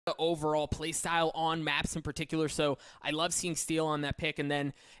the overall play style on maps in particular. So I love seeing Steel on that pick. And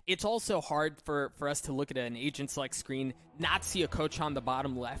then it's also hard for us to look at an agent select screen, not see a coach on the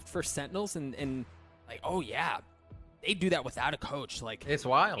bottom left for Sentinels, and like, oh yeah, they do that without a coach. Like, it's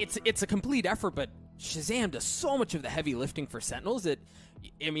wild. It's a complete effort, but ShahZam does so much of the heavy lifting for Sentinels that,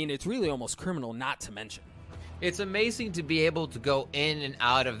 I mean, it's really almost criminal not to mention. It's amazing to be able to go in and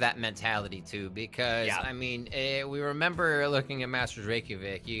out of that mentality, too, because, Yeah. I mean, we remember looking at Masters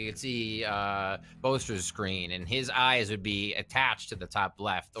Reykjavik, you could see Boaster's screen, and his eyes would be attached to the top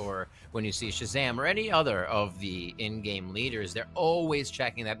left, or when you see ShahZam or any other of the in-game leaders, they're always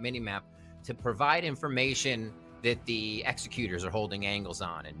checking that minimap to provide information that the executors are holding angles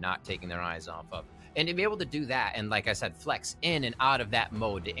on and not taking their eyes off of. And to be able to do that and, like I said, flex in and out of that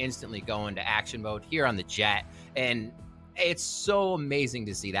mode to instantly go into action mode here on the Jet. And it's so amazing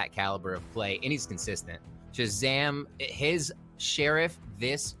to see that caliber of play, and he's consistent. ShahZam, his Sheriff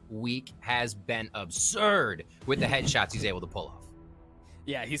this week has been absurd with the headshots he's able to pull off.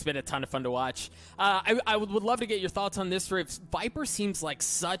 Yeah, he's been a ton of fun to watch. I would love to get your thoughts on this. Viper seems like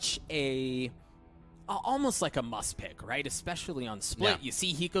such a... almost like a must pick, right? Especially on Split. Yeah. You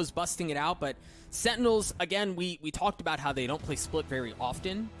see Hiko's busting it out, but Sentinels, again, we talked about how they don't play Split very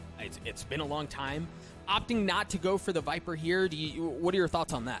often. It's been a long time. Opting not to go for the Viper here, what are your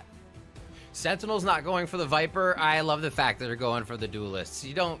thoughts on that? Sentinels not going for the Viper. I love the fact that they're going for the Duelists.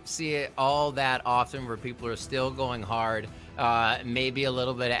 You don't see it all that often where people are still going hard. Maybe a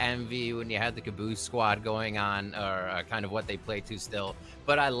little bit of envy when you had the Caboose squad going on, or kind of what they play to still.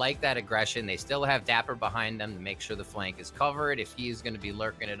 But I like that aggression. They still have dapr behind them to make sure the flank is covered if he's going to be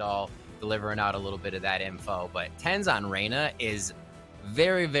lurking at all, delivering out a little bit of that info. But TenZ on Reyna is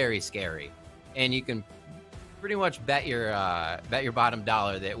very, very scary. And you can pretty much bet your bottom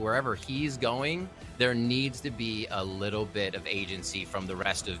dollar that wherever he's going, there needs to be a little bit of agency from the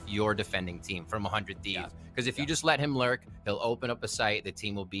rest of your defending team, from 100 Thieves. Because if you just let him lurk, he'll open up a site, the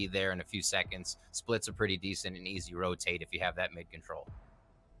team will be there in a few seconds. Splits are pretty decent and easy rotate if you have that mid control.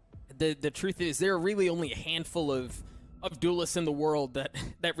 The truth is, there are really only a handful of duelists in the world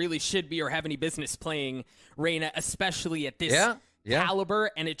that really should be or have any business playing Reyna, especially at this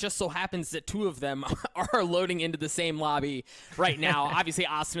caliber, and it just so happens that two of them are loading into the same lobby right now. Obviously,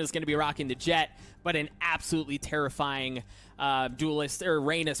 Asuna is going to be rocking the Jet, but an absolutely terrifying duelist, or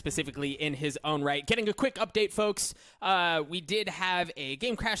Reyna specifically, in his own right. Getting a quick update, folks. We did have a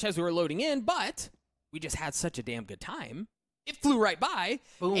game crash as we were loading in, but we just had such a damn good time. It flew right by,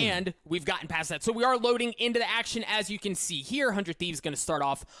 Boom. And we've gotten past that. So we are loading into the action, as you can see here. 100 Thieves going to start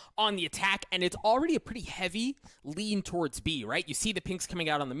off on the attack, and it's already a pretty heavy lean towards B, right? You see the pinks coming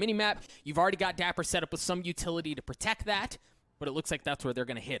out on the minimap. You've already got dapr set up with some utility to protect that, but it looks like that's where they're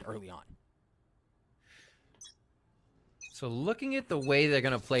going to hit early on. So looking at the way they're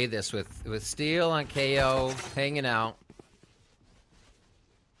going to play this with Steel on KO, hanging out.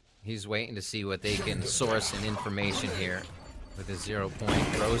 He's waiting to see what they can source and information here. With his 0 point,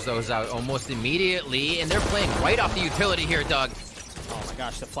 throws those out almost immediately, and they're playing right off the utility here, Doug. Oh my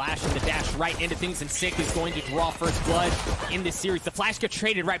gosh, the flash and the dash right into things, and Sick is going to draw first blood in this series. The flash gets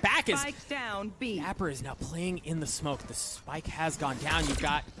traded right back as Spike down, B. dapr is now playing in the smoke. The spike has gone down. You've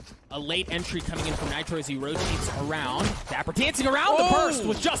got a late entry coming in from Nitro as he rotates around. dapr dancing around. The burst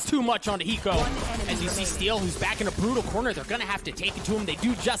was just too much onto Hiko. As you see Steel, who's back in a brutal corner, they're going to have to take it to him. They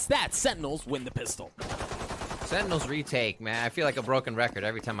do just that. Sentinels win the pistol. Sentinels retake, man. I feel like a broken record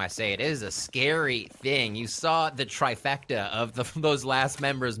every time I say it. It is a scary thing. You saw the trifecta of those last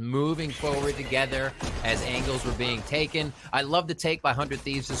members moving forward together as angles were being taken. I love the take by 100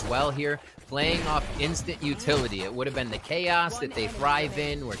 Thieves as well here, playing off instant utility. It would have been the chaos that they thrive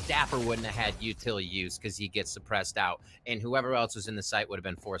in, where dapr wouldn't have had utility use because he gets suppressed out, and whoever else was in the site would have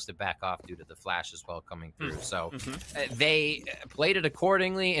been forced to back off due to the flash as well coming through. So they played it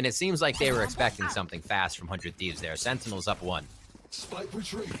accordingly, and it seems like they were expecting something fast from 100 Thieves there. Sentinels up 1. Spike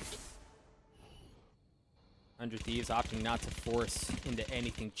retrieved. 100 Thieves opting not to force into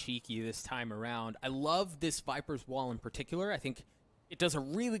anything cheeky this time around. I love this Viper's wall in particular. I think it does a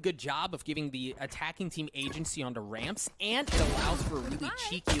really good job of giving the attacking team agency onto ramps, and it allows for a really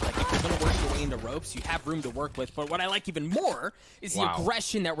cheeky, like if you're going to work your way into ropes, you have room to work with. But what I like even more is the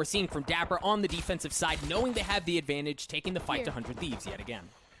aggression that we're seeing from dapr on the defensive side, knowing they have the advantage, taking the fight to 100 Thieves yet again.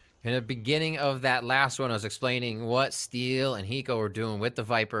 In the beginning of that last one, I was explaining what Steel and Hiko were doing with the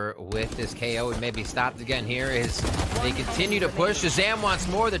Viper with this KO. And maybe stopped again here as they continue to push. ShahZam wants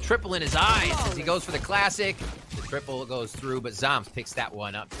more. The triple in his eyes as he goes for the classic. The triple goes through, but Zombs picks that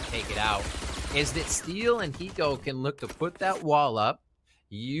one up to take it out. Is that Steel and Hiko can look to put that wall up,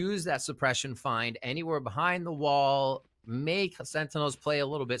 use that suppression find anywhere behind the wall, make Sentinels play a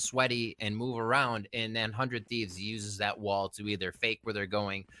little bit sweaty and move around, and then 100 Thieves uses that wall to either fake where they're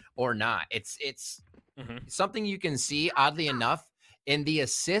going or not. It's something you can see, oddly enough, in the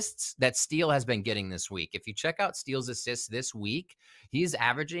assists that Steel has been getting this week. If you check out Steel's assists this week, he's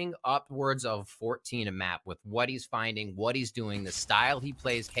averaging upwards of 14 a map with what he's finding, what he's doing, the style he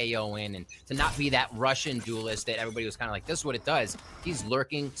plays KO in, and to not be that Russian duelist that everybody was kind of like, this is what it does. He's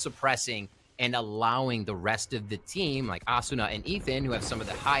lurking, suppressing, and allowing the rest of the team, like Asuna and Ethan, who have some of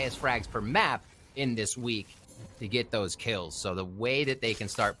the highest frags per map in this week, to get those kills. So the way that they can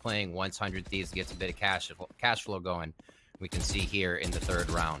start playing once 100 Thieves gets a bit of cash flow going, we can see here in the third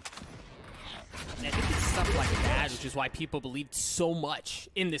round. And I think it's stuff like that, which is why people believed so much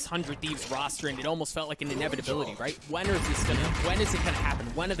in this 100 Thieves roster, and it almost felt like an inevitability, right? When is it gonna happen?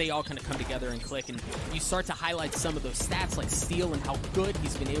 When are they all gonna come together and click? And you start to highlight some of those stats like Steel and how good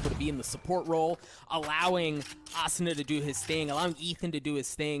he's been able to be in the support role, allowing Asuna to do his thing, allowing Ethan to do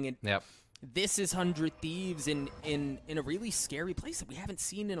his thing, and this is 100 Thieves in a really scary place that we haven't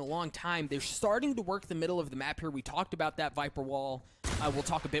seen in a long time. They're starting to work the middle of the map here. We talked about that Viper wall. We'll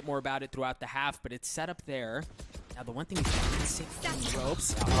talk a bit more about it throughout the half, but it's set up there. Now, the one thing he's sick from the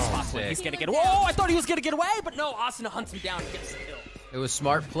ropes. He's going to get away. Oh, I thought he was going to get away, but no, Asuna hunts him down and gets the kill. It was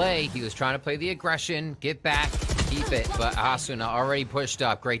smart play. He was trying to play the aggression, get back, keep it, but Asuna already pushed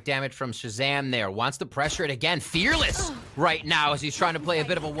up. Great damage from ShahZam there. Wants to pressure it again. Fearless right now as he's trying to play a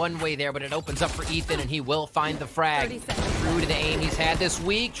bit of a one-way there, but it opens up for Ethan, and he will find the frag. True to the aim he's had this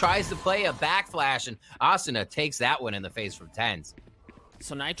week. Tries to play a backflash, and Asuna takes that one in the face from TenZ.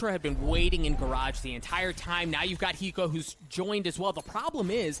 So Nitro had been waiting in garage the entire time. Now you've got Hiko who's joined as well. The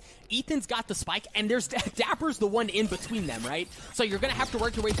problem is Ethan's got the spike, and there's dapr's the one in between them, right? So you're going to have to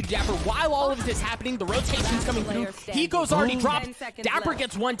work your way through dapr while all of this is happening. The rotation's coming through. Hiko's already dropped. dapr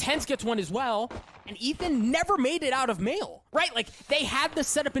gets one. TenZ gets one as well. And Ethan never made it out of mail, right? Like, they had the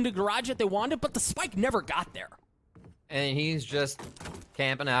setup into garage that they wanted, but the spike never got there. And he's just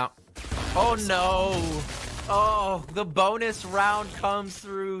camping out. Oh, no. Oh, the bonus round comes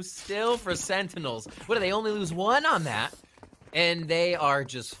through still for Sentinels. What do they only lose one on that? And they are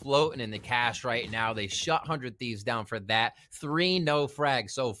just floating in the cash right now. They shut 100 Thieves down for that. 3 no frags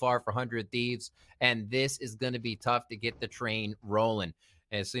so far for 100 Thieves. And this is going to be tough to get the train rolling.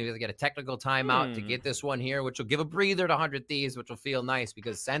 And so they get a technical timeout to get this one here, which will give a breather to 100 Thieves, which will feel nice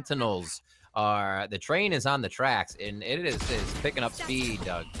because Sentinels are, the train is on the tracks, and it is picking up speed,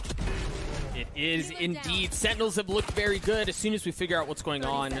 Doug. It is indeed. Sentinels have looked very good. As soon as we figure out what's going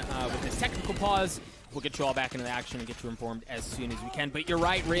on with this technical pause, we'll get you all back into the action and get you informed as soon as we can. But you're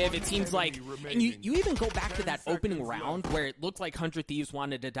right, Riv. It seems like, and you even go back to that opening round where it looked like 100 Thieves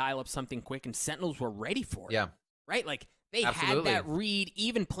wanted to dial up something quick and Sentinels were ready for it. Yeah. Right? Like, they had that read,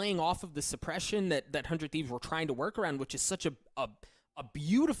 even playing off of the suppression that 100 Thieves were trying to work around, which is such a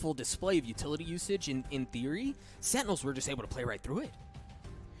beautiful display of utility usage in theory. Sentinels were just able to play right through it.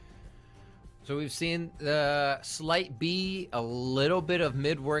 So we've seen the slight B, a little bit of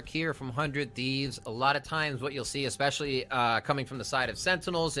mid work here from 100 Thieves. A lot of times what you'll see, especially coming from the side of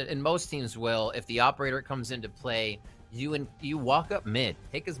Sentinels, and most teams will, if the operator comes into play, you walk up mid.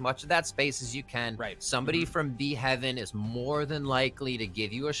 Take as much of that space as you can. Right. Somebody from B Heaven is more than likely to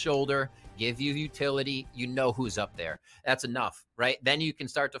give you a shoulder, give you utility. You know who's up there. That's enough, right? Then you can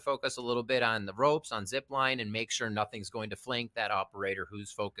start to focus a little bit on the ropes, on zip line, and make sure nothing's going to flank that operator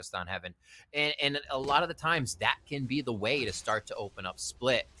who's focused on Heaven. And a lot of the times that can be the way to start to open up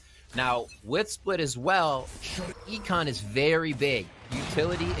split. Now, with split as well, econ is very big.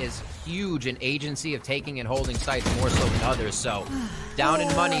 Utility is huge, an agency of taking and holding sites more so than others, so down in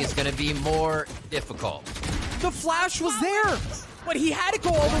money is going to be more difficult. The flash was there, but he had to go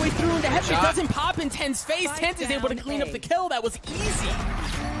all the way through into heaven. It doesn't pop in TenZ's face. TenZ is able to clean up the kill. That was easy.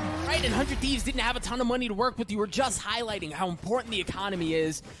 Right, and 100 Thieves didn't have a ton of money to work with. You were just highlighting how important the economy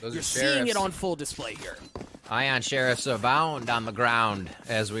is. You're seeing it on full display here. Ion Sheriffs abound on the ground,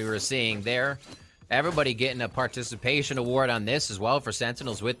 as we were seeing there. Everybody getting a participation award on this as well for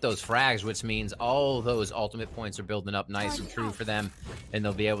Sentinels with those frags, which means all those ultimate points are building up nice and true for them, and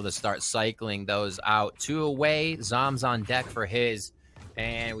they'll be able to start cycling those out. 2 away, Zom's on deck for his,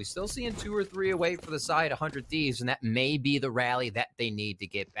 and we're still seeing 2 or 3 away for the side 100 Thieves, and that may be the rally that they need to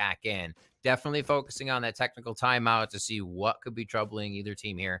get back in. Definitely focusing on that technical timeout to see what could be troubling either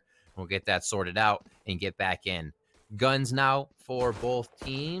team here. We'll get that sorted out and get back in. Guns now for both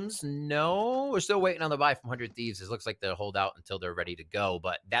teams. No, we're still waiting on the buy from 100 Thieves. It looks like they'll hold out until they're ready to go.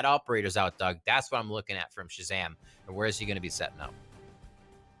 But that operator's out, Doug. That's what I'm looking at from ShahZam. And where is he going to be setting up?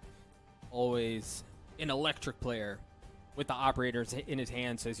 Always an electric player with the operators in his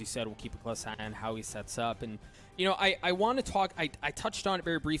hands. So as you said, we'll keep a close eye on how he sets up. And, you know, I want to talk, I touched on it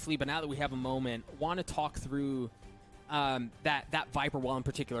very briefly, but now that we have a moment, want to talk through that Viper wall in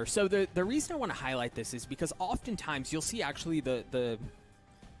particular. So the reason I want to highlight this is because oftentimes you'll see actually the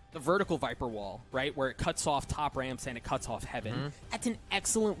vertical Viper wall, right, where it cuts off top ramps and it cuts off heaven. That's an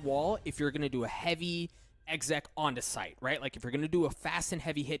excellent wall if you're going to do a heavy exec onto site, right? Like if you're going to do a fast and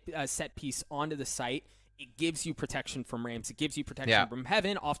heavy hit set piece onto the site, it gives you protection from ramps. It gives you protection from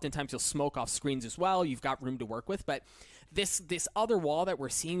heaven. Oftentimes you'll smoke off screens as well. You've got room to work with. But this other wall that we're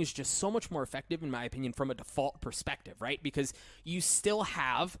seeing is just so much more effective, in my opinion, from a default perspective, right? Because you still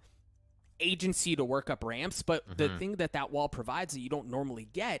have agency to work up ramps, but the thing that wall provides that you don't normally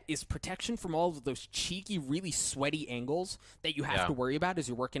get is protection from all of those cheeky, really sweaty angles that you have to worry about as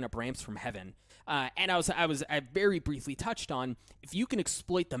you're working up ramps from heaven. And I very briefly touched on, if you can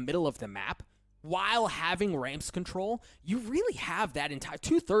exploit the middle of the map while having ramps control, you really have that entire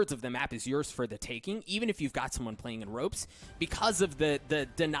 2/3 of the map is yours for the taking, even if you've got someone playing in ropes, because of the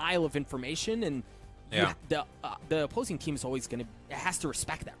denial of information. And the opposing team is always has to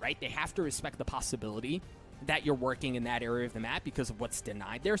respect that, right? They have to respect the possibility that you're working in that area of the map because of what's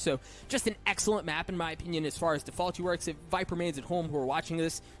denied there. So just an excellent map, in my opinion, as far as defaulty works. If Viper mains at home who are watching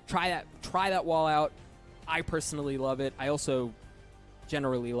this, try that wall out. I personally love it. I also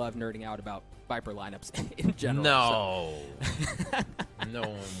generally love nerding out about Viper lineups in general. No. No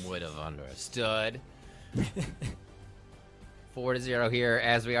one would have understood. 4-0 here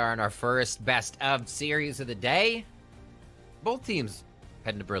as we are in our first best of series of the day. Both teams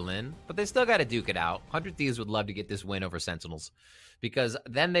heading to Berlin, but they still got to duke it out. 100 Thieves would love to get this win over Sentinels, because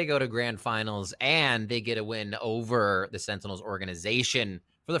then they go to grand finals and they get a win over the Sentinels organization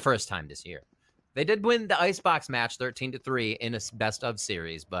for the first time this year. They did win the Icebox match 13-3 in a best of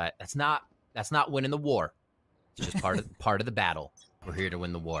series, but that's not winning the war. It's just part of the battle. We're here to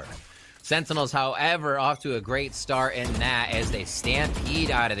win the war. Sentinels, however, off to a great start in that as they stampede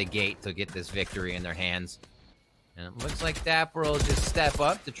out of the gate to get this victory in their hands. And it looks like dapr will just step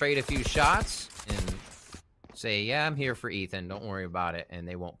up to trade a few shots and say, yeah, I'm here for Ethan. Don't worry about it. And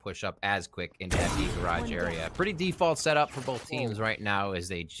they won't push up as quick into that B garage area. Pretty default setup for both teams right now as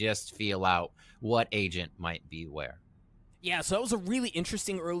they just feel out what agent might be where. Yeah, so that was a really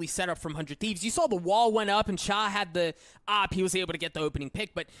interesting early setup from 100 Thieves. You saw the wall went up and Shah had the op. He was able to get the opening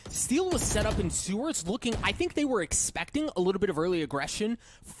pick, but Steel was set up in sewers looking, I think they were expecting a little bit of early aggression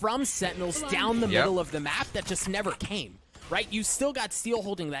from Sentinels down the middle of the map that just never came, right? You still got Steel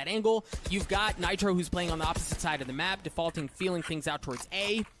holding that angle. You've got Nitro who's playing on the opposite side of the map, defaulting, feeling things out towards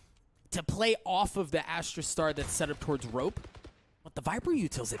A to play off of the Astra Star that's set up towards rope. But the Viper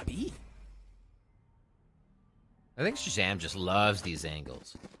utils at B. I think ShahZam just loves these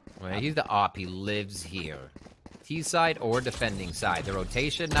angles. Right? He's the op. He lives here. T side or defending side. The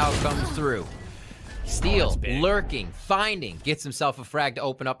rotation now comes through. Steel, lurking, finding, gets himself a frag to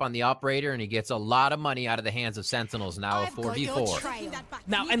open up on the operator, and he gets a lot of money out of the hands of Sentinels now, a 4v4.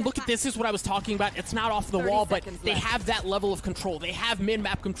 Now, and look at this is what I was talking about. It's not off the wall, but they have that level of control. They have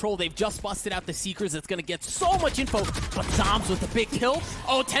min-map control. They've just busted out the Seekers. It's going to get so much info, but zombs with the big kill.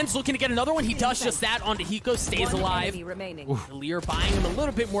 Oh, TenZ looking to get another one. He does just that onto Hiko, stays alive. Lear buying him a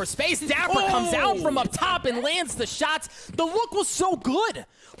little bit more space. dapr comes out from up top and lands the shots. The look was so good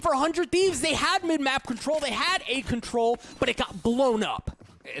for 100 Thieves. They had min-map control, they had A control, but it got blown up.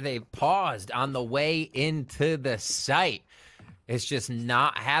 They paused on the way into the site. It's just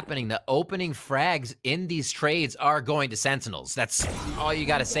not happening. The opening frags in these trades are going to Sentinels. That's all you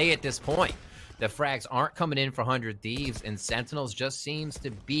got to say at this point. The frags aren't coming in for 100 Thieves, and Sentinels just seems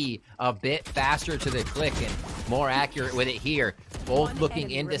to be a bit faster to the click and more accurate with it here. Both looking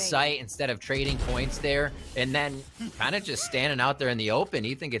into sight instead of trading points there, and then kind of just standing out there in the open.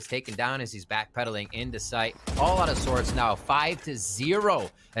 Ethan gets taken down as he's backpedaling into sight. All out of sorts now, 5-0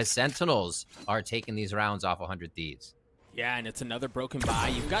 as Sentinels are taking these rounds off 100 Thieves. Yeah, and it's another broken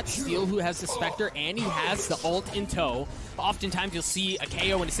buy. You've got Steel who has the Spectre, and he has the ult in tow. Oftentimes you'll see a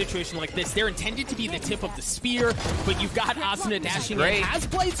KO in a situation like this. They're intended to be the tip of the spear, but you've got Asuna dashing in, has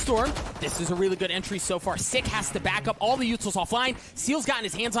Blade Storm. This is a really good entry so far. Sick has to back up all the utils offline. Steel's gotten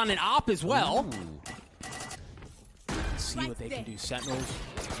his hands on an op as well. Let's see what they can do. Sentinels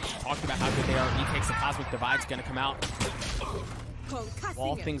talking about how good they are. He takes the Cosmic Divide's gonna come out.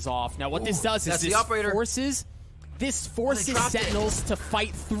 Wall things off. Now what this does is this forces Sentinels to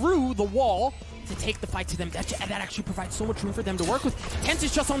fight through the wall to take the fight to them. That actually provides so much room for them to work with. TenZ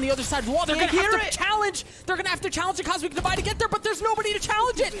is just on the other side of the wall. They're going to have to challenge. They're going to have to challenge the Cosmic Divide to get there, but there's nobody to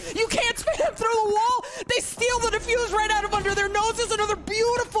challenge it. You can't spam through the wall. They steal the defuse right out of under their noses. Another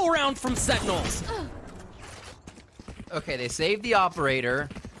beautiful round from Sentinels. Okay, they saved the operator,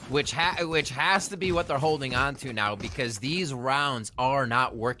 which has to be what they're holding on to now, because these rounds are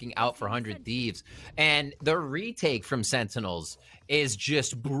not working out for 100 Thieves. And the retake from Sentinels is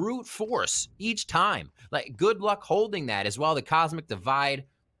just brute force each time. Like, good luck holding that as well. The Cosmic Divide,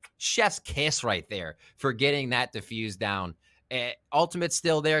 chef's kiss right there for getting that defuse down. Ultimate's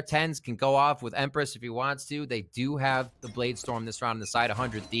still there. TenZ can go off with Empress if he wants to. They do have the Blade Storm this round on the side.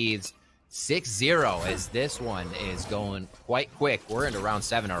 100 Thieves. 6-0 as this one is going quite quick. We're into round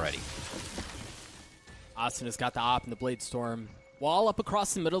 7 already. Asuna's got the op and the Blade Storm. Wall up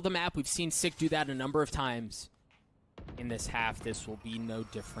across the middle of the map. We've seen Sick do that a number of times. In this half, this will be no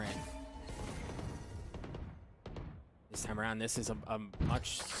different. This time around, this is a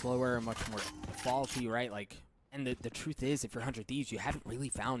much slower, much more faulty, right? Like, and the truth is, if you're 100 Thieves, you haven't really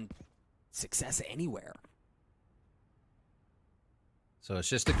found success anywhere. So it's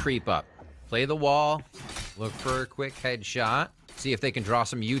just a creep up. Play the wall. Look for a quick headshot. See if they can draw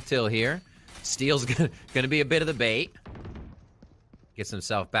some util here. Steel's gonna be a bit of the bait. Gets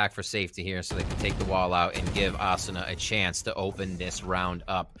himself back for safety here so they can take the wall out and give Asuna a chance to open this round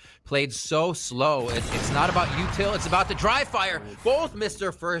up. Played so slow. It's not about util, it's about the dry fire. Both missed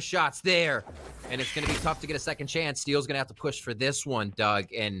their first shots there. And it's going to be tough to get a second chance. Steel's going to have to push for this one, Doug.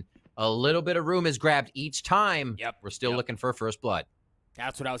 And a little bit of room is grabbed each time. Yep. We're still looking for first blood.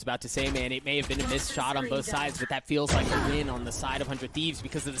 That's what I was about to say, man. It may have been a missed shot on both sides, but that feels like a win on the side of 100 Thieves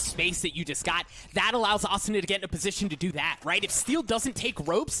because of the space that you just got. That allows Asuna to get in a position to do that, right? If Steel doesn't take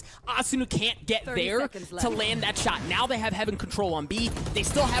ropes, Asuna can't get there to land that shot. Now they have Heaven control on B. They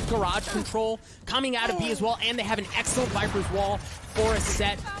still have Garage control coming out of B as well, and they have an excellent Viper's Wall for a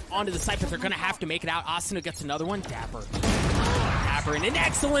set onto the site, but they're going to have to make it out. Asuna gets another one. dapr in an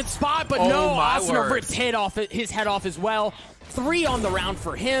excellent spot, but no, Asuna rips his head off as well. 3 on the round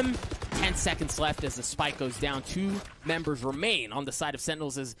for him. 10 seconds left as the spike goes down. 2 members remain on the side of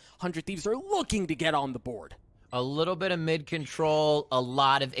Sentinels as 100 Thieves are looking to get on the board. A little bit of mid-control, a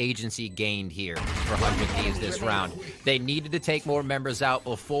lot of agency gained here for 100 Thieves this round. They needed to take more members out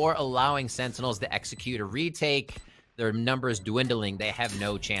before allowing Sentinels to execute a retake. Their numbers dwindling. They have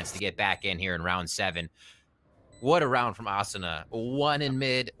no chance to get back in here in round 7. What a round from Asuna. 1 in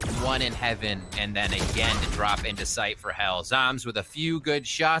mid, 1 in heaven, and then again to drop into sight for hell. Zombs with a few good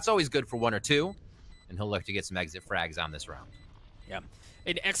shots, always good for 1 or 2, and he'll look to get some exit frags on this round. Yeah.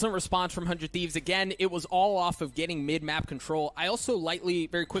 An excellent response from 100 Thieves. Again, it was all off of getting mid-map control. I also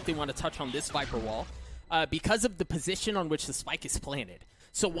very quickly want to touch on this Viper wall because of the position on which the spike is planted.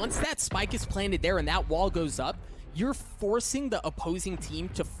 So once that spike is planted there and that wall goes up, you're forcing the opposing team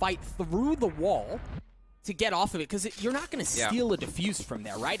to fight through the wall to get off of it, because you're not going to steal a defuse from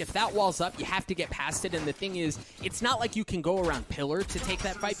there, right? If that wall's up, you have to get past it, and the thing is, it's not like you can go around pillar to take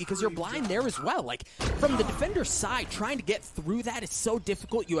that fight, because you're blind there as well. Like, from the defender's side, trying to get through that is so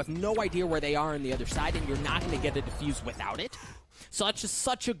difficult. You have no idea where they are on the other side, and you're not going to get a defuse without it. So that's just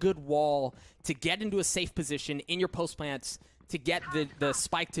such a good wall to get into a safe position in your post plants, to get the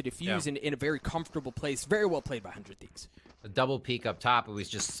spike to defuse in a very comfortable place. Very well played by 100 Thieves. A double peek up top, we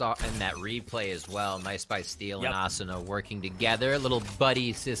just saw in that replay as well. Nice by Steel and Asuna working together. A little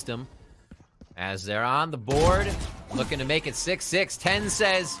buddy system as they're on the board, looking to make it 6-6. TenZ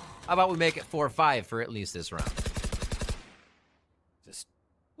says, how about we make it 4-5 for at least this round? Just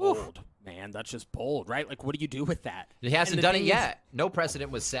bold, man. That's just bold, right? Like, what do you do with that? He hasn't done it yet. No precedent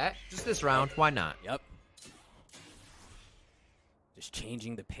was set. Just this round. Why not? Yep. Just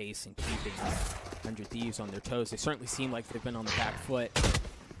changing the pace and keeping 100 Thieves on their toes. They certainly seem like they've been on the back foot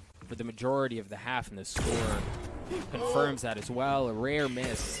for the majority of the half, and the score confirms that as well. A rare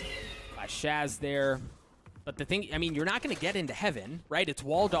miss by Shaz there. But the thing, I mean, you're not going to get into heaven, right? It's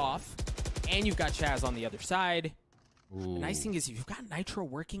walled off, and you've got Shaz on the other side. Ooh. The nice thing is you've got Nitro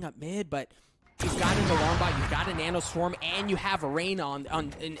working up mid, but you've got an Alarm Bot, you've got a Nano Swarm, and you have a Rain in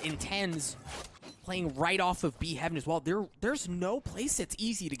TenZ playing right off of B Heaven as well. There's no place that's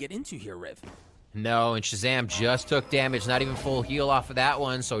easy to get into here, Riv. No, and ShahZam just took damage, not even full heal off of that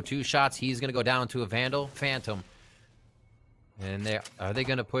one, so 2 shots, he's going to go down to a Vandal Phantom. And are they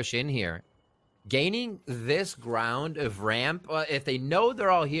going to push in here? Gaining this ground of ramp, if they know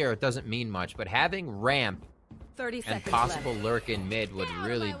they're all here, it doesn't mean much, but having ramp and possible lurk in mid would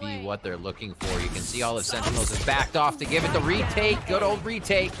really be what they're looking for. You can see all of Sentinels is backed off to give it the retake. Good old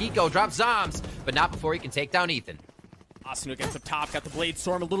retake. Hiko drops Zombs, but not before he can take down Ethan. Asuna gets up top, got the Blade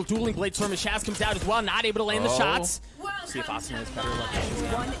Storm, a little dueling Blade Storm, and Shaz comes out as well, not able to land the shots. See if Asuna has better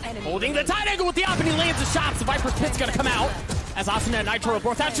luck. Holding the tight angle with the up, and he lands the shots. The Viper's Pit's gonna come out as Asuna and Nitro are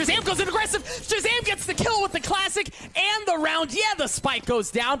both out. ShahZam goes in aggressive. ShahZam gets the kill with the classic and the round. Yeah, the spike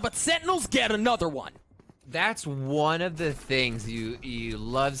goes down, but Sentinels get another one. That's one of the things you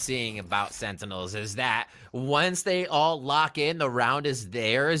love seeing about Sentinels is that once they all lock in, the round is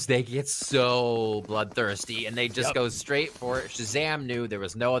theirs. They get so bloodthirsty and they just go straight for it. ShahZam knew there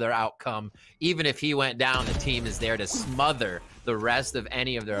was no other outcome. Even if he went down, the team is there to smother the rest of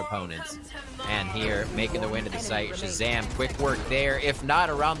any of their opponents. And here, making their way into the site, ShahZam, quick work there. If not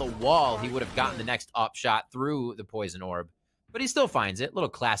around the wall, he would have gotten the next up shot through the poison orb. But he still finds it. Little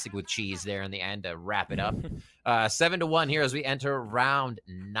classic with cheese there in the end to wrap it up. 7-1 here as we enter round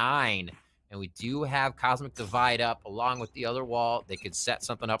 9. And we do have Cosmic Divide up along with the other wall. They could set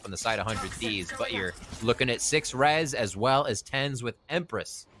something up on the side of 100 Thieves. But you're looking at 6 res as well as 10s with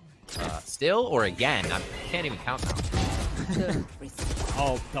Empress. Still or again? I can't even count now.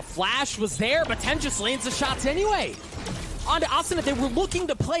 Oh, the flash was there, but TenZ just lands the shots anyway. On to Asuna, they were looking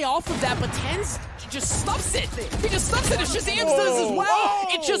to play off of that, but TenZ just stuffs it. He just stuffs it, as ShahZam does as well.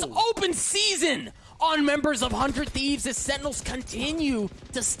 It's just open season on members of 100 Thieves as Sentinels continue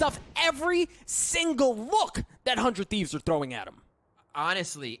to stuff every single look that 100 Thieves are throwing at them.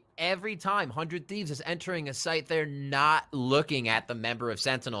 Honestly, every time 100 Thieves is entering a site, they're not looking at the member of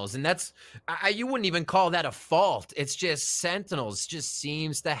Sentinels. And that's, you wouldn't even call that a fault. It's just Sentinels just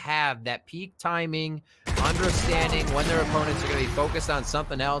seems to have that peak timing, understanding when their opponents are going to be focused on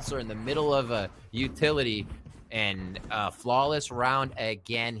something else or in the middle of a utility. And a flawless round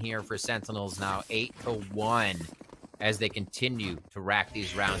again here for Sentinels now, 8-1. As they continue to rack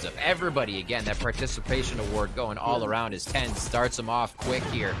these rounds up. Everybody, again, that participation award going all around as TenZ starts him off quick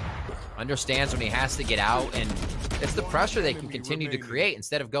here. Understands when he has to get out, and it's the pressure they can continue to create.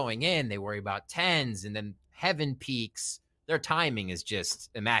 Instead of going in, they worry about TenZ, and then heaven peaks. Their timing is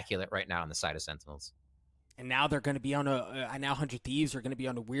just immaculate right now on the side of Sentinels. And now they're going to be on a, now 100 Thieves are going to be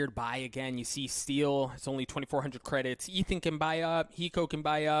on a weird buy again. You see Steel, it's only 2,400 credits. Ethan can buy up, Hiko can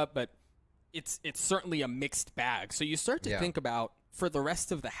buy up, but it's certainly a mixed bag. So you start to think about, for the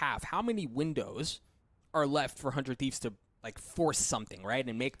rest of the half, how many windows are left for 100 Thieves to like force something, right?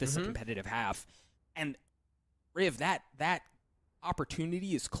 And make this a competitive half. And Riv, that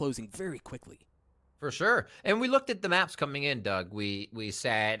opportunity is closing very quickly. For sure. And we looked at the maps coming in, Doug. We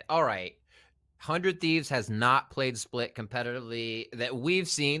said, all right, 100 Thieves has not played split competitively that we've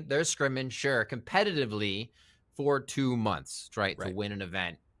seen. They're scrimming, sure, competitively for 2 months, right, to win an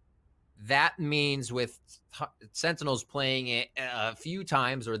event. That means with Sentinels playing it a few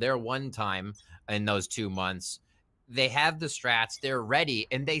times or their one time in those 2 months, they have the strats, they're ready,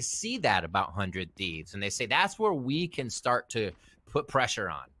 and they see that about 100 Thieves. And they say that's where we can start to put pressure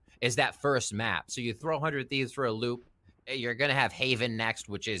on, is that first map. So you throw 100 Thieves for a loop. You're going to have Haven next,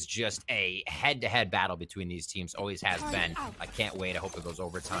 which is just a head-to-head battle between these teams. Always has been. I can't wait. I hope it goes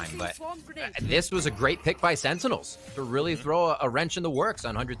overtime. But this was a great pick by Sentinels to really throw a wrench in the works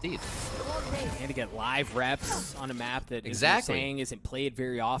on 100 Thieves. And to get live reps on a map that, as you're saying, isn't played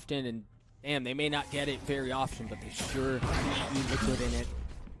very often. And, damn, they may not get it very often, but they sure need liquid in it.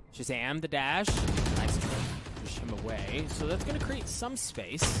 ShahZam, the dash. Nice to push him away. So that's going to create some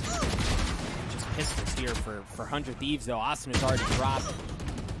space. Pistols here for 100 Thieves, though. Asuna's already dropped.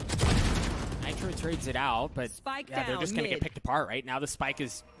 Nitro trades it out, but yeah, they're just going to get picked apart, right? Now the spike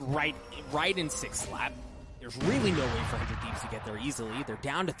is right in 6th lap. There's really no way for 100 Thieves to get there easily. They're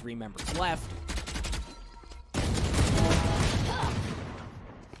down to 3 members left.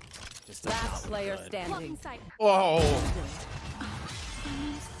 Just last player standing. Whoa! I'm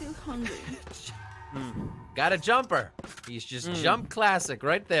still hungry. Got a jumper. He's just jump classic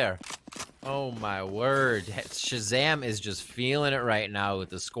right there. Oh my word. ShahZam is just feeling it right now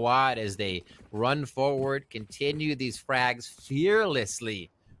with the squad as they run forward, continue these frags fearlessly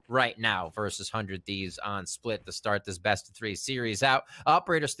right now versus 100 Thieves on split to start this best of 3 series out.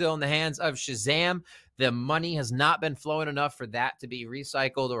 Operator still in the hands of ShahZam. The money has not been flowing enough for that to be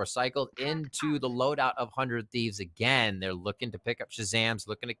recycled or cycled into the loadout of 100 Thieves again. They're looking to pick up ShahZam's,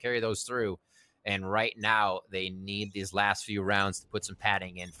 looking to carry those through. And right now, they need these last few rounds to put some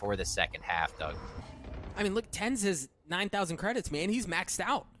padding in for the second half, Doug. I mean, look, TenZ has 9,000 credits, man. He's maxed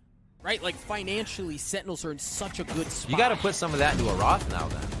out, right? Like, financially, Sentinels are in such a good spot. You got to put some of that into a Roth now,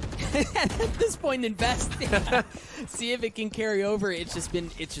 then. At this point, invest. See if it can carry over. It's just been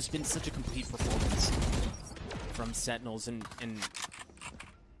such a complete performance from Sentinels and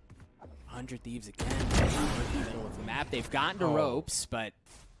 100 Thieves again. In the middle of the map, they've gotten to ropes, but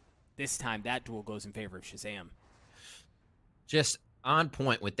this time, that duel goes in favor of ShahZam. Just on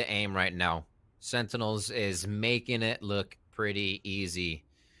point with the aim right now. Sentinels is making it look pretty easy.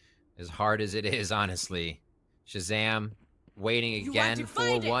 As hard as it is, honestly. ShahZam waiting again.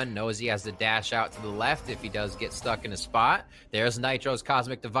 4-1, knows he has to dash out to the left if he does get stuck in a spot. There's Nitro's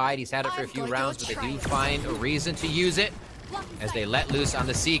Cosmic Divide. He's had it for a few rounds, but they do find a reason to use it as they let loose on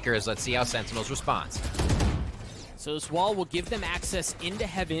the Seekers. Let's see how Sentinels responds. So this wall will give them access into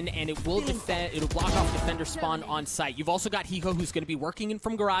heaven, and it will defend. It'll block off defender spawn on site. You've also got Hiko, who's going to be working in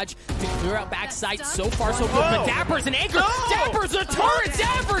from garage to clear out backside. So far, so good. But dappr's an anchor. Dappr's a turret.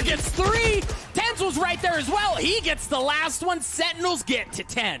 Dapr gets 3. TenZ was right there as well. He gets the last one. Sentinels get to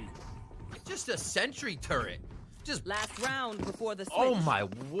 10. Just a sentry turret. Just last round before the switch. Oh my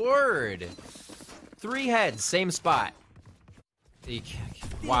word! 3 heads, same spot.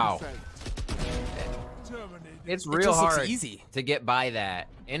 Wow. It's real hard to get by that.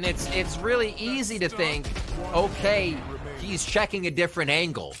 And it's really easy to think, okay, he's checking a different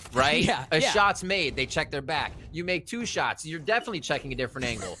angle, right? A shot's made, they check their back. You make 2 shots, you're definitely checking a different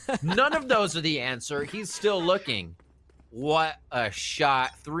angle. None of those are the answer. He's still looking. What a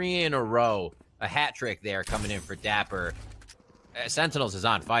shot. 3 in a row. A hat trick there coming in for dapr. Sentinels is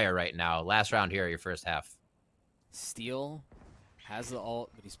on fire right now. Last round here, your first half. Steel has the ult,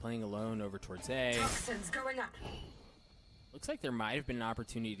 but he's playing alone over towards A. Going up. Looks like there might have been an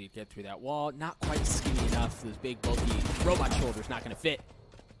opportunity to get through that wall. Not quite skinny enough. Those big, bulky robot shoulders not going to fit.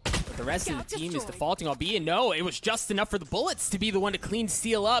 But the rest of the team is defaulting on B, and no, it was just enough for the bullets to be the one to clean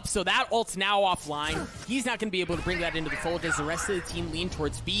Steel up. So that ult's now offline. He's not going to be able to bring that into the fold as the rest of the team lean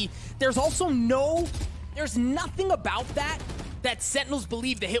towards B. There's also there's nothing about that Sentinels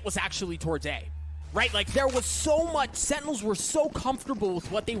believe the hit was actually towards A. Right, like there was so much, Sentinels were so comfortable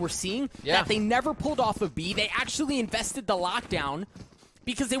with what they were seeing that they never pulled off of B. They actually invested the lockdown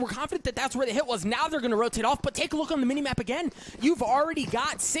because they were confident that that's where the hit was. Now they're going to rotate off, but take a look on the minimap again. You've already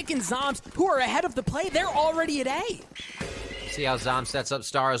got Sick and Zombs who are ahead of the play. They're already at A. See how Zom sets up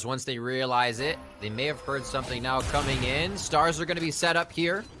Stars once they realize it. They may have heard something now coming in. Stars are going to be set up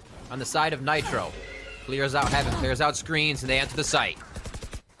here on the side of Nitro. Clears out heaven, clears out screens, and they enter the site.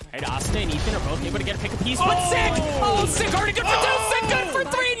 Right, Asuna and Ethan are both able to get a pick a piece, but Sick! Oh, Sick already good for 2, Sick good for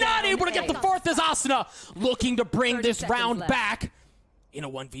 3, not able to get the 4th as Asuna looking to bring this round back in a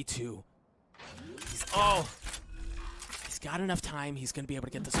 1v2. He's got enough time, he's going to be able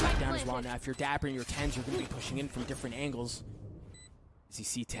to get the spike down as well. Now, if you're dapr and you're TenZ, you're going to be pushing in from different angles. As you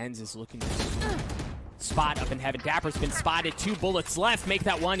see, TenZ is looking to spot up in heaven. Dapr's been spotted, 2 bullets left. Make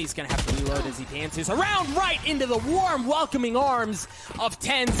that 1. He's going to have to reload as he dances around right into the warm, welcoming arms of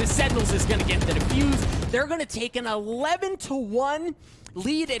TenZ. The Sentinels is going to get the defuse. They're going to take an 11-1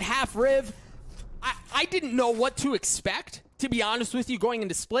 lead at half riv. I didn't know what to expect, to be honest with you, going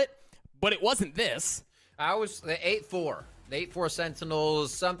into split, but it wasn't this. I was the 8-4. The 8-4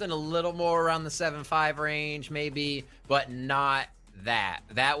 Sentinels, something a little more around the 7-5 range, maybe, but not that.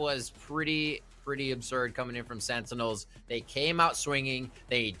 That was pretty absurd coming in from Sentinels. They came out swinging.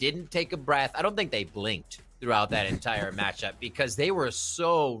 They didn't take a breath. I don't think they blinked throughout that entire matchup because they were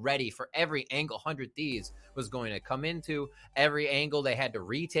so ready for every angle 100 Thieves was going to come into. Every angle they had to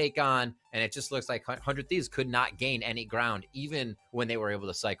retake on, and it just looks like 100 Thieves could not gain any ground even when they were able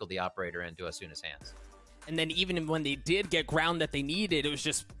to cycle the operator into Asuna's hands. And then even when they did get ground that they needed, it was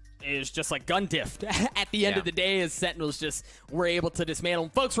just like gun diff at the end of the day as Sentinels just were able to dismantle.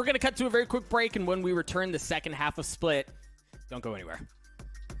 Folks, we're going to cut to a very quick break, and when we return the second half of Split, don't go anywhere.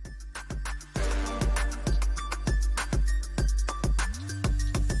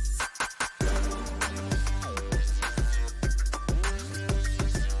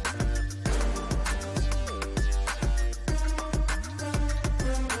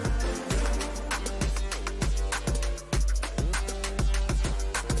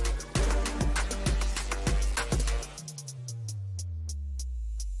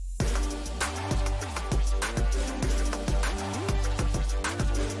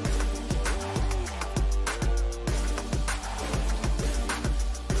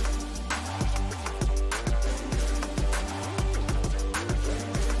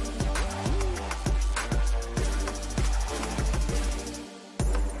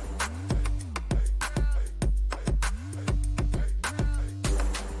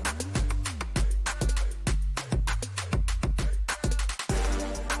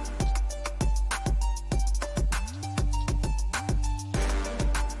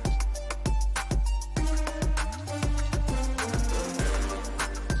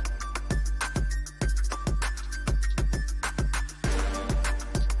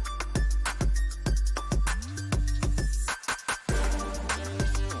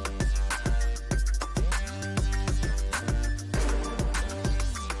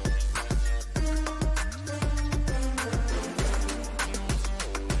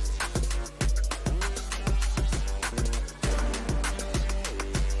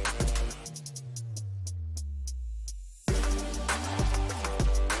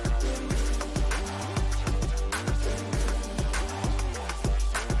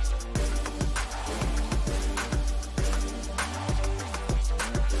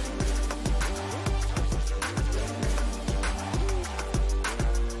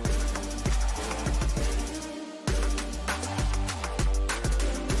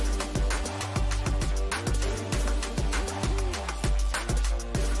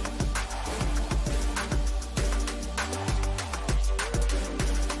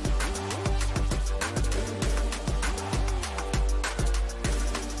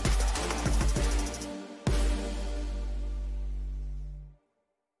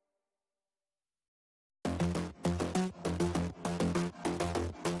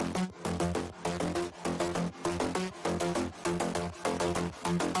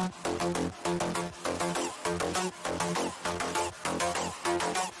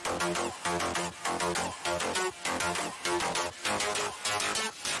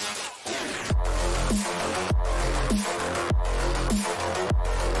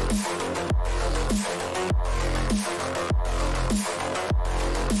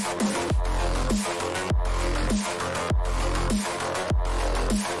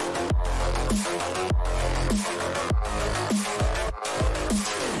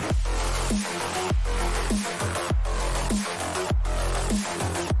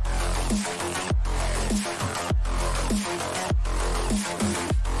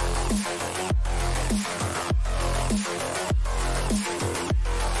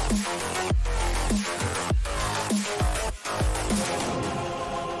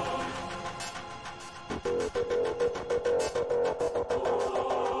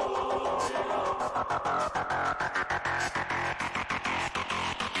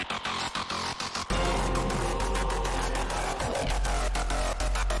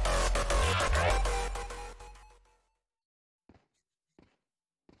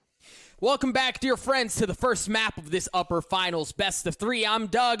 Welcome back, dear friends, to the first map of this upper finals best of 3. I'm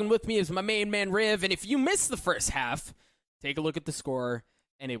Doug, and with me is my main man, Riv. And if you missed the first half, take a look at the score,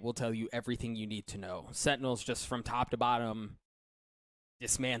 and it will tell you everything you need to know. Sentinels just from top to bottom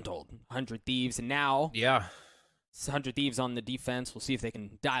dismantled 100 Thieves, and now... Yeah. 100 Thieves on the defense. We'll see if they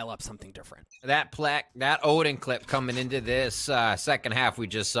can dial up something different. That Odin clip coming into this second half we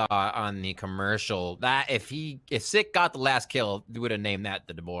just saw on the commercial. That if Sick got the last kill, we would have named that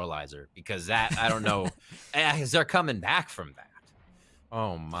the demoralizer, because that, I don't know, they're coming back from that.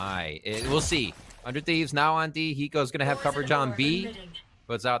 Oh my, we'll see. 100 Thieves now on D. Hiko's gonna have coverage on B.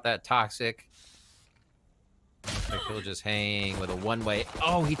 Puts out that toxic. He'll just hang with a one-way.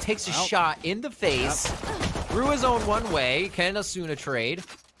 Oh, he takes a shot in the face. Through his own one-way. Can Asuna trade?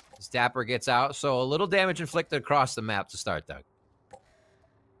 His dapr gets out, so a little damage inflicted across the map to start, Doug.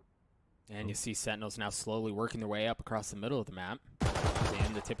 And you see Sentinels now slowly working their way up across the middle of the map.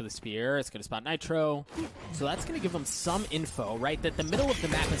 And the tip of the spear, it's going to spot Nitro. So that's going to give them some info, right? That the middle of the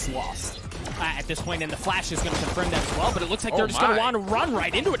map is lost at this point, and the flash is going to confirm that as well. But it looks like they're just going to want to run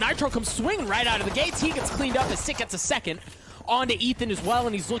right into it. Nitro comes swinging right out of the gates. He gets cleaned up as Sick gets a second. On to Ethan as well,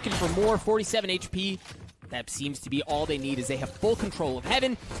 and he's looking for more. 47 HP. That seems to be all they need, is they have full control of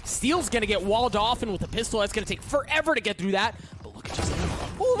Heaven. Steel's going to get walled off, and with a pistol, that's going to take forever to get through that. But look at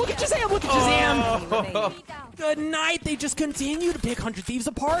ShahZam. Oh, look at ShahZam. Look at ShahZam. Oh. Good night. They just continue to pick 100 Thieves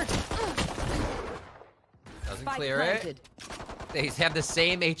apart. Doesn't clear it. They have the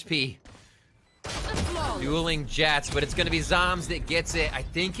same HP. Dueling jets, but it's going to be zombs that gets it. I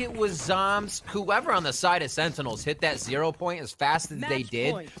think it was zombs. Whoever on the side of Sentinels hit that 0 point as fast as they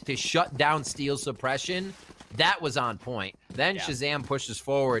did to shut down Steel suppression. That was on point. Then ShahZam pushes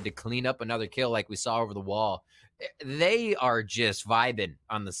forward to clean up another kill like we saw over the wall. They are just vibing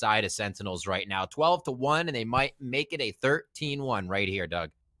on the side of Sentinels right now. 12-1, and they might make it a 13-1 right here,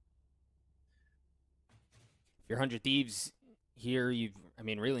 Doug. If you're 100 Thieves here,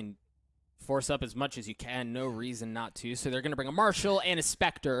 really force up as much as you can. No reason not to. So they're going to bring a Marshal and a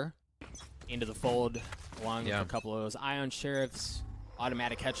Spectre into the fold, along with a couple of those Ion Sheriffs.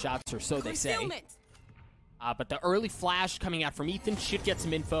 Automatic headshots, or so they say. But the early flash coming out from Ethan should get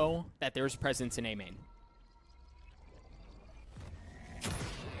some info that there's presence in A main.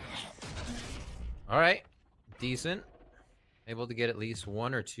 All right, decent. Able to get at least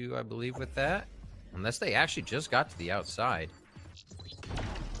 1 or 2, I believe, with that. Unless they actually just got to the outside.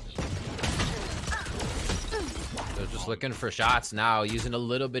 They're just looking for shots now, using a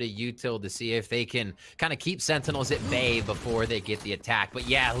little bit of util to see if they can kind of keep Sentinels at bay before they get the attack. But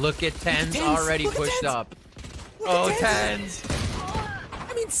yeah, look at TenZ already pushed up. Oh, TenZ.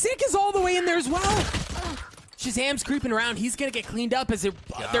 I mean, Sick is all the way in there as well. ShahZam's creeping around. He's going to get cleaned up as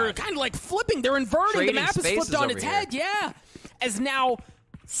they're kind of like flipping. They're inverting. Trading the map is flipped on its head. Here. Yeah. As now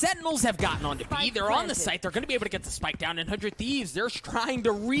Sentinels have gotten onto B. They're on the site. They're going to be able to get the spike down. And 100 Thieves, they're trying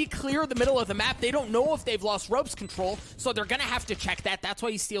to re-clear the middle of the map. They don't know if they've lost ropes control, so they're going to have to check that. That's why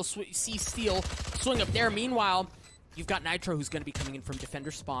you see Steel swing up there. Meanwhile, you've got Nitro, who's going to be coming in from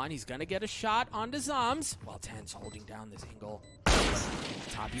Defender spawn. He's going to get a shot onto zombs, while TenZ holding down this angle.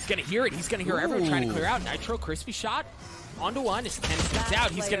 Top. He's going to hear it. He's going to hear everyone trying to clear out. Nitro, crispy shot onto one. As TenZ gets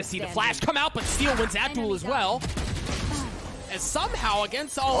out, he's going to see the flash come out, but Steel wins that duel as well. As somehow,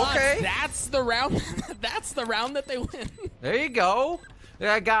 against all odds, that's the round. That's the round that they win. There you go.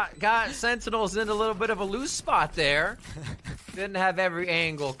 I got Sentinels in a little bit of a loose spot there. Didn't have every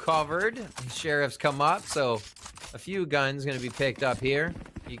angle covered. Sheriffs come up, so a few guns going to be picked up here.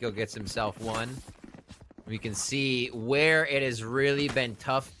 Hiko gets himself one. We can see where it has really been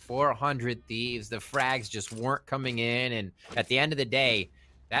tough for 100 Thieves. The frags just weren't coming in, and at the end of the day,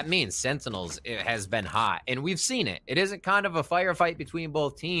 that means Sentinels has been hot, and we've seen it. It isn't kind of a firefight between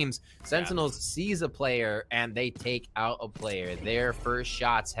both teams. Sentinels sees a player, and they take out a player. Their first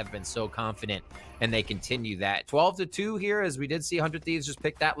shots have been so confident, and they continue that. 12-2 here, as we did see 100 Thieves just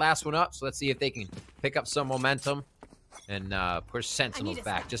pick that last one up, so let's see if they can pick up some momentum and push Sentinels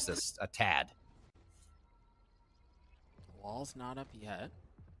back just a tad. Wall's not up yet.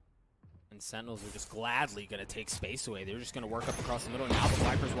 And Sentinels are just gladly going to take space away. They're just going to work up across the middle. Now the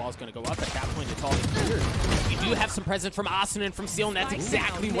Viper's wall is going to go up. At that point, it's all cleared. You do have some presence from Asuna and from Seal, and that's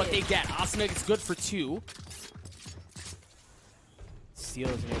exactly what they get. Asuna gets good for 2. Seal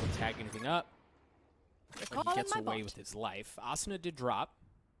isn't able to tag anything up. But he gets away with his life. Asuna did drop,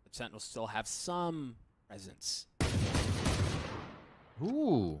 but Sentinels still have some presence.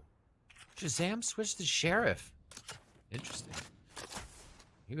 Ooh. ShahZam switched to Sheriff. Interesting.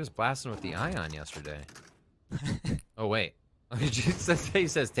 He was blasting with the Ion yesterday. Oh, wait. He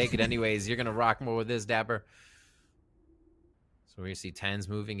says, take it anyways. You're going to rock more with this, dapr. So we see TenZ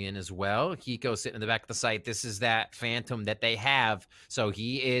moving in as well. Hiko sitting in the back of the site. This is that Phantom that they have. So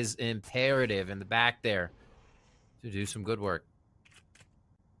he is imperative in the back there to do some good work.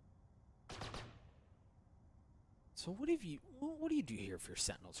 So what do you do here for your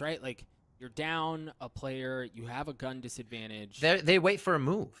Sentinels, right? Like, you're down a player, you have a gun disadvantage. They wait for a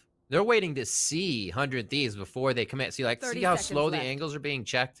move. They're waiting to see 100 Thieves before they commit. See, like, see how slow the angles are being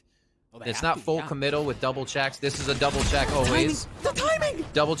checked? Well, it's not full committal with double checks. This is a double check always. The timing!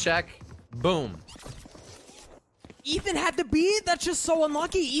 Double check. Boom. Ethan had the beat. That's just so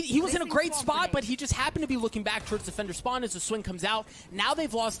unlucky. He was in a great spot, but he just happened to be looking back towards defender spawn as the swing comes out. Now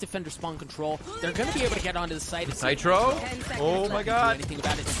they've lost defender spawn control. They're going to be able to get onto the site. Nitro? Oh my god. Anything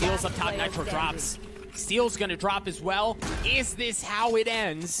about it. Steel's up top. Nitro drops. Steel's going to drop as well. Is this how it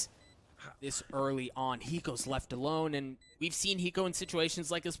ends? This early on, Hiko's left alone, and we've seen Hiko in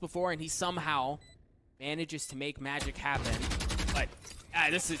situations like this before, and he somehow manages to make magic happen. But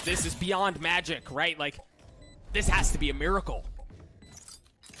this is beyond magic, right? Like, this has to be a miracle.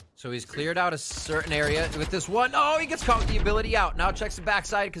 So he's cleared out a certain area with this one. Oh, he gets caught with the ability out. Now checks the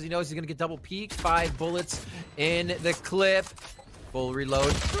backside because he knows he's going to get double peek. 5 bullets in the clip. Full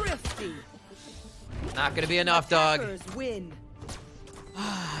reload. Thrifty. Not going to be enough, dog. Win.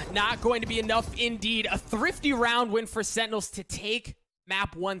 Not going to be enough indeed. A thrifty round win for Sentinels to take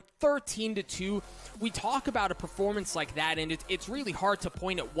map 1 13-2. We talk about a performance like that, and it's really hard to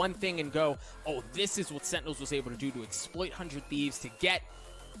point at one thing and go, oh, this is what Sentinels was able to do to exploit 100 Thieves, to get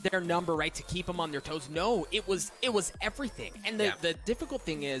their number, right, to keep them on their toes. No, it was everything. And the difficult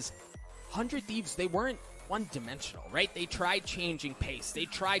thing is 100 Thieves, they weren't one-dimensional, right? They tried changing pace. They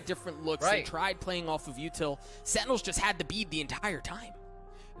tried different looks. Right. They tried playing off of util. Sentinels just had the bead the entire time.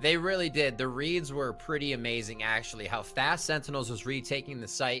 They really did. The reads were pretty amazing, actually. How fast Sentinels was retaking the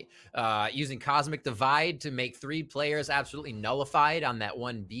site, using Cosmic Divide to make 3 players absolutely nullified on that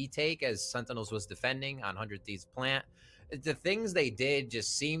 1B take as Sentinels was defending on 100 Thieves plant. The things they did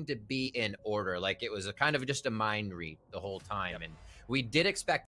just seemed to be in order. Like, it was a kind of just a mind read the whole time. And we did expect